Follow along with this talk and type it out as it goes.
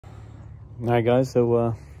Alright guys,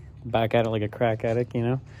 so back at it like a crack addict, you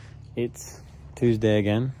know. It's Tuesday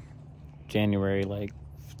again, January like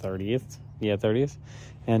 30th. Yeah, 30th.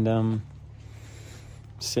 And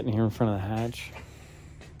sitting here in front of the hatch,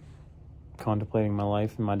 contemplating my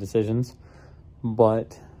life and my decisions.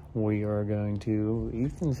 But we are going to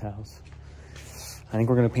Ethan's house. I think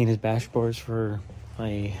we're gonna paint his dashboards for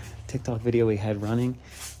a TikTok video we had running.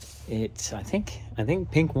 It's I think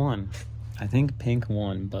pink won. I think pink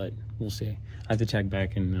won, but we'll see. I have to check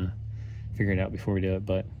back and figure it out before we do it.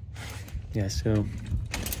 But yeah, so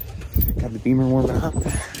got the Beamer warming up,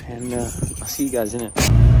 and I'll see you guys in it.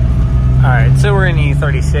 All right, so we're in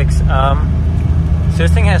E36. So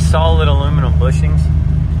this thing has solid aluminum bushings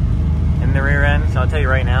in the rear end. So I'll tell you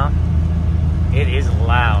right now, it is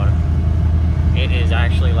loud. It is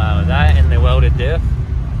actually loud. That and the welded diff,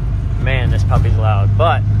 man, this puppy's loud.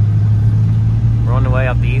 But we're on the way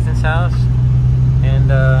up to Ethan's house,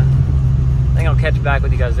 and I think I'll catch back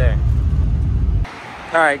with you guys there.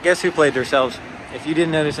 All right, guess who played themselves? If you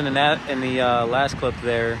didn't notice in the last clip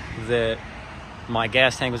there that my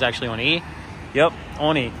gas tank was actually on E. Yep,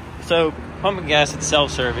 on E. So pumping gas at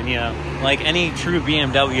self-serve, and you know, like any true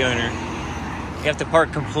BMW owner, you have to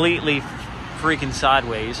park completely freaking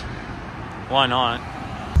sideways. Why not?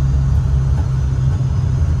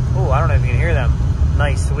 Oh, I don't know if you can hear them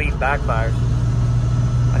nice, sweet backfires.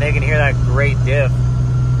 I think you can hear that great diff.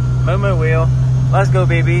 Momo wheel. Let's go,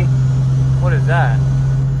 baby. What is that?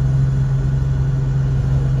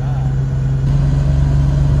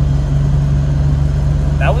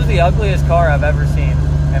 That was the ugliest car I've ever seen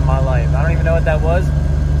in my life. I don't even know what that was.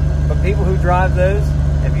 But people who drive those,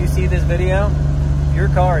 if you see this video, your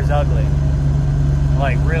car is ugly.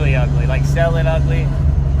 Like really ugly. Like sell it ugly,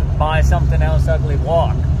 buy something else ugly,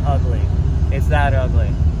 walk ugly. It's that ugly.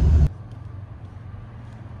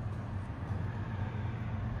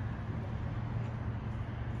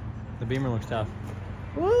 The Beamer looks tough.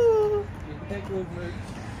 Woo!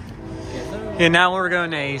 Yeah, now we're going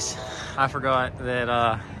to Ace. I forgot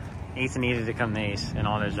that Ethan needed to come to Ace in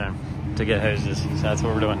AutoZone to get hoses, so that's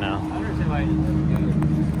what we're doing now.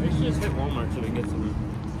 We should just hit Walmart so we can get some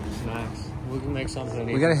snacks. We can make something.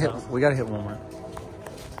 We gotta hit Walmart.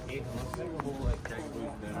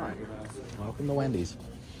 Alright. Welcome to Wendy's.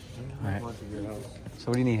 Alright. So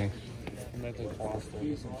what do you need here? Make like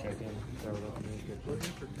pasta, some chicken, throw it up in the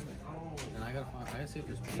kitchen. And I gotta see if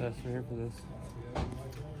there's that's here for this.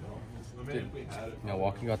 Dude, you know,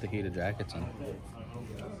 Walker got the heated jackets in.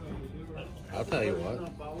 I'll tell you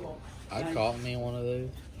what, I'd caught me one of those.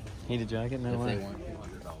 Heated jacket? No way. If they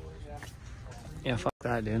weren't $200. Yeah, fuck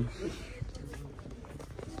that, dude.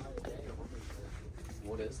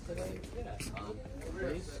 What is today?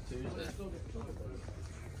 It's Tuesday.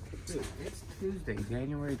 Dude, it's Tuesday,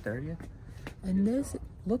 January 30th. And this,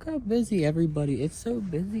 look how busy everybody, it's so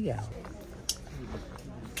busy out.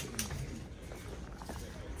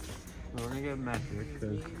 We're gonna get metric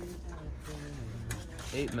because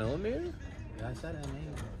 8mm? Yeah, I said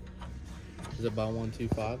M8. Is it by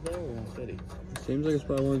 125 though or 150? It seems like it's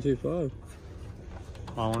by 125.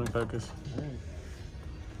 I want to focus. Right.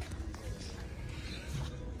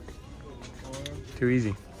 Too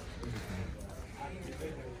easy.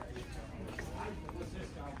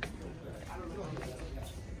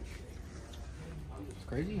 It's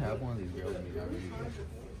crazy you have one of these girls and you never use it.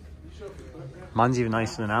 Mine's even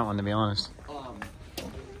nicer than that one, to be honest. You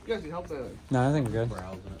guys need help there? No, I think we're good.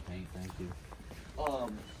 Browsing at paint, thank you.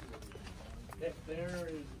 If there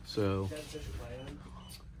is So,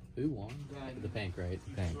 who won? The pink, right?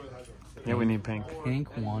 The pink. Yeah, we need pink. Pink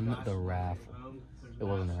won the raffle. It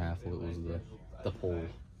wasn't a raffle, it was the poll.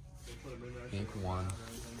 Pink won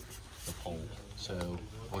the poll. So,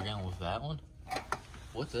 we're going with that one?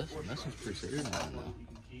 What's this one? This one's pretty serious now.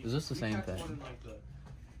 Is this the same thing?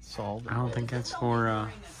 Solved. I don't think that's for,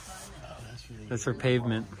 that's for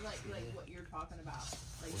pavement.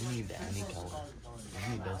 We need any color.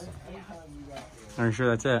 I need this one. Are you sure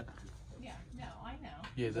that's it?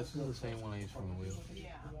 Yeah, this is the same one I used from the wheel.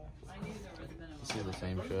 Let's get the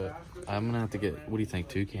same shit. I'm gonna have to get, what do you think,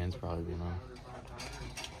 2 cans probably be enough.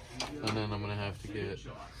 And then I'm gonna have to get,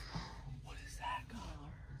 what is that color?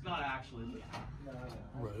 It's not actually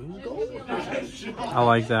rose gold? I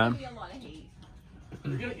like that. I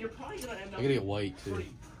gotta get white too.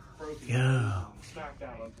 Yeah.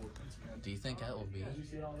 Do you think that would be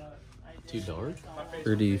too dark?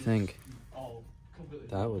 Or do you think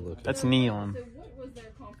that would look That's neon.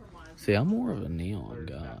 See, I'm more of a neon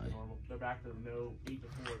guy.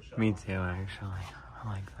 Me too, actually. I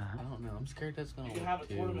like that. I don't know. I'm scared that's gonna look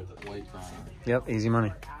too white primer. Yep, easy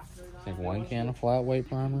money. I think 1 can of flat white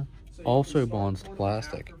primer also bonds to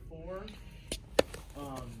plastic.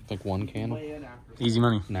 Like 1 can? Easy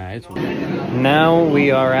money. Nah, it's... Now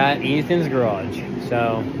we are at Ethan's garage.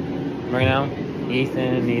 So, right now,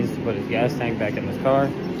 Ethan needs to put his gas tank back in his car.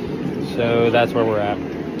 So, that's where we're at.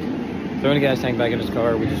 Throwing the gas tank back in his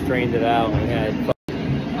car. We just drained it out. We had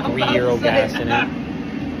 3-year-old gas in it.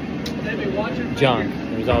 Junk.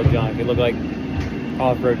 It was all junk. It looked like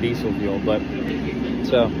off-road diesel fuel. But,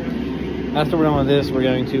 so, after we're done with this, we're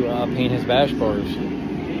going to paint his bash bars.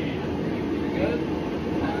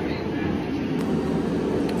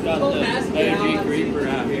 Got the KEG creeper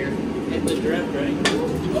out here. Hit the drift, right?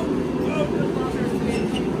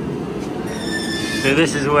 So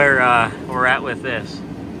this is where we're at with this.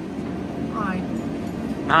 Hi.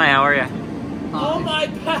 Hi, how are you? Oh my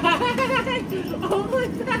back! Oh my back! Oh my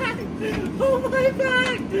back! Oh my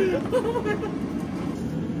back! Oh my back!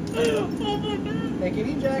 Hey, can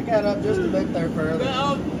you jack that up just a bit there further?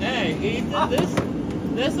 Hey, Ethan,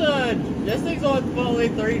 this thing's on only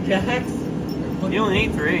 3 jacks. You only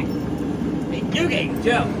need 3. Yuki,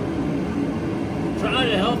 Joe. Trying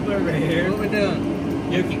to help over here. What are we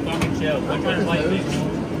doing? Yuki, fucking chill. I'm trying to fight this.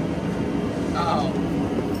 Oh.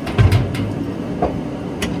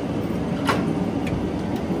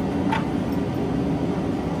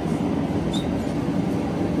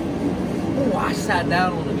 Oh, I sat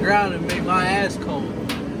down on the ground and made my ass cold.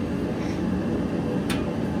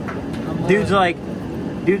 Dude's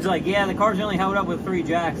like, yeah, the car's only held up with 3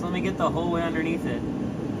 jacks. Let me get the whole way underneath it.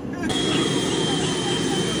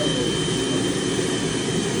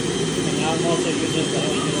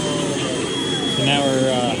 So now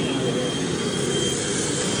we're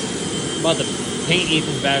about to paint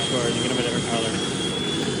Ethan's bash bars and get them a different color.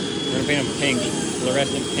 We're gonna paint them pink,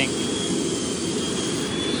 fluorescent pink.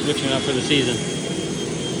 Switching up for the season.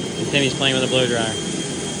 And Timmy's playing with a blow dryer.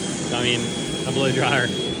 I mean, a blow dryer,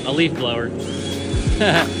 a leaf blower.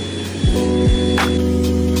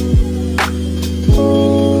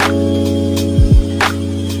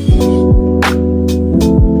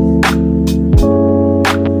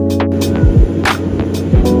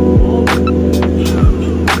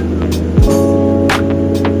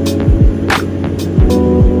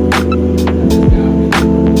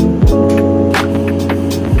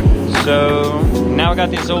 So now I got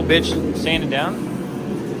this old bitch sanded down.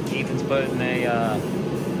 Ethan's putting a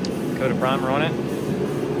coat of primer on it.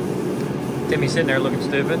 Timmy's sitting there looking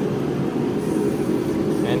stupid.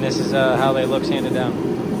 And this is how they look sanded down.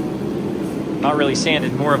 Not really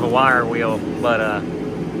sanded, more of a wire wheel, but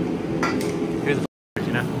who the f cares,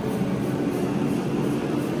 you know?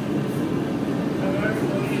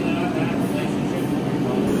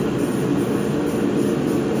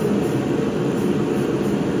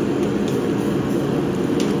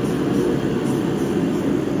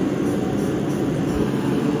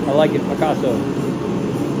 I like it, Picasso.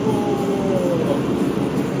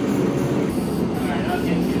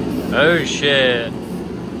 Oh shit.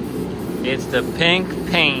 It's the pink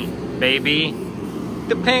paint, baby.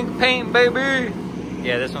 The pink paint, baby.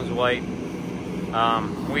 Yeah, this one's white.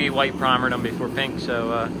 We white primered them before pink,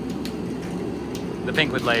 so the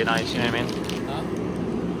pink would lay nice, you know what I mean?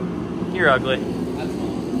 Huh? You're ugly. That's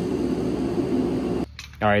fine.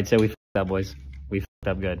 Alright, so we f***ed up, boys. We f***ed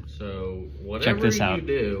up good. So whatever Check this out.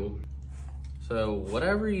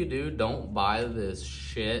 whatever you do, don't buy this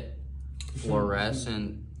shit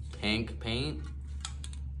fluorescent pink paint.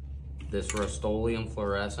 This Rust-Oleum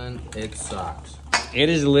fluorescent, it sucks. It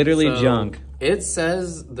is literally junk. It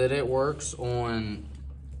says that it works on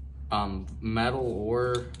metal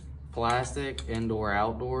or plastic, indoor,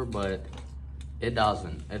 outdoor, but it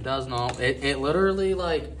doesn't. It does not. It literally,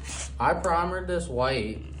 like, I primered this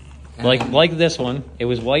white. Like this one. It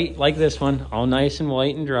was white like this one, all nice and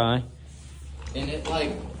white and dry. And it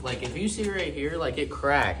like if you see right here, like it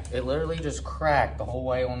cracked. It literally just cracked the whole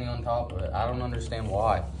way on top of it. I don't understand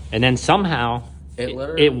why. And then somehow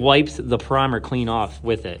it wipes the primer clean off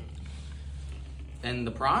with it. And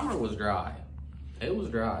the primer was dry. It was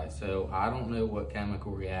dry, so I don't know what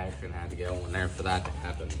chemical reaction had to go in there for that to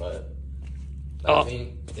happen, but that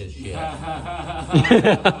paint is shit.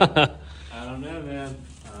 I don't know, man.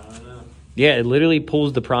 I don't know. Yeah, it literally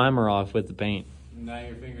pulls the primer off with the paint. Now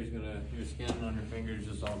your skin on your fingers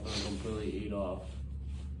just all gonna completely eat off.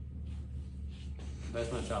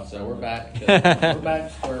 That's my child. So we're back to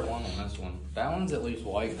square one on this one. That one's at least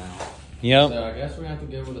white now. Yep. So I guess we have to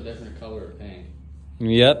go with a different color of paint.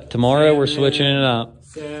 Yep. Tomorrow we're switching it up.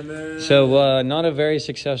 Salmon. So not a very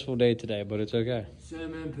successful day today, but it's okay.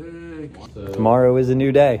 Salmon pig. So, Tomorrow is a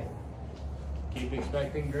new day. Keep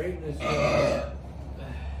expecting greatness.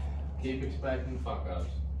 keep expecting fuck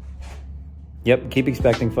ups. Yep. Keep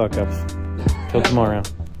expecting fuck ups. Till tomorrow.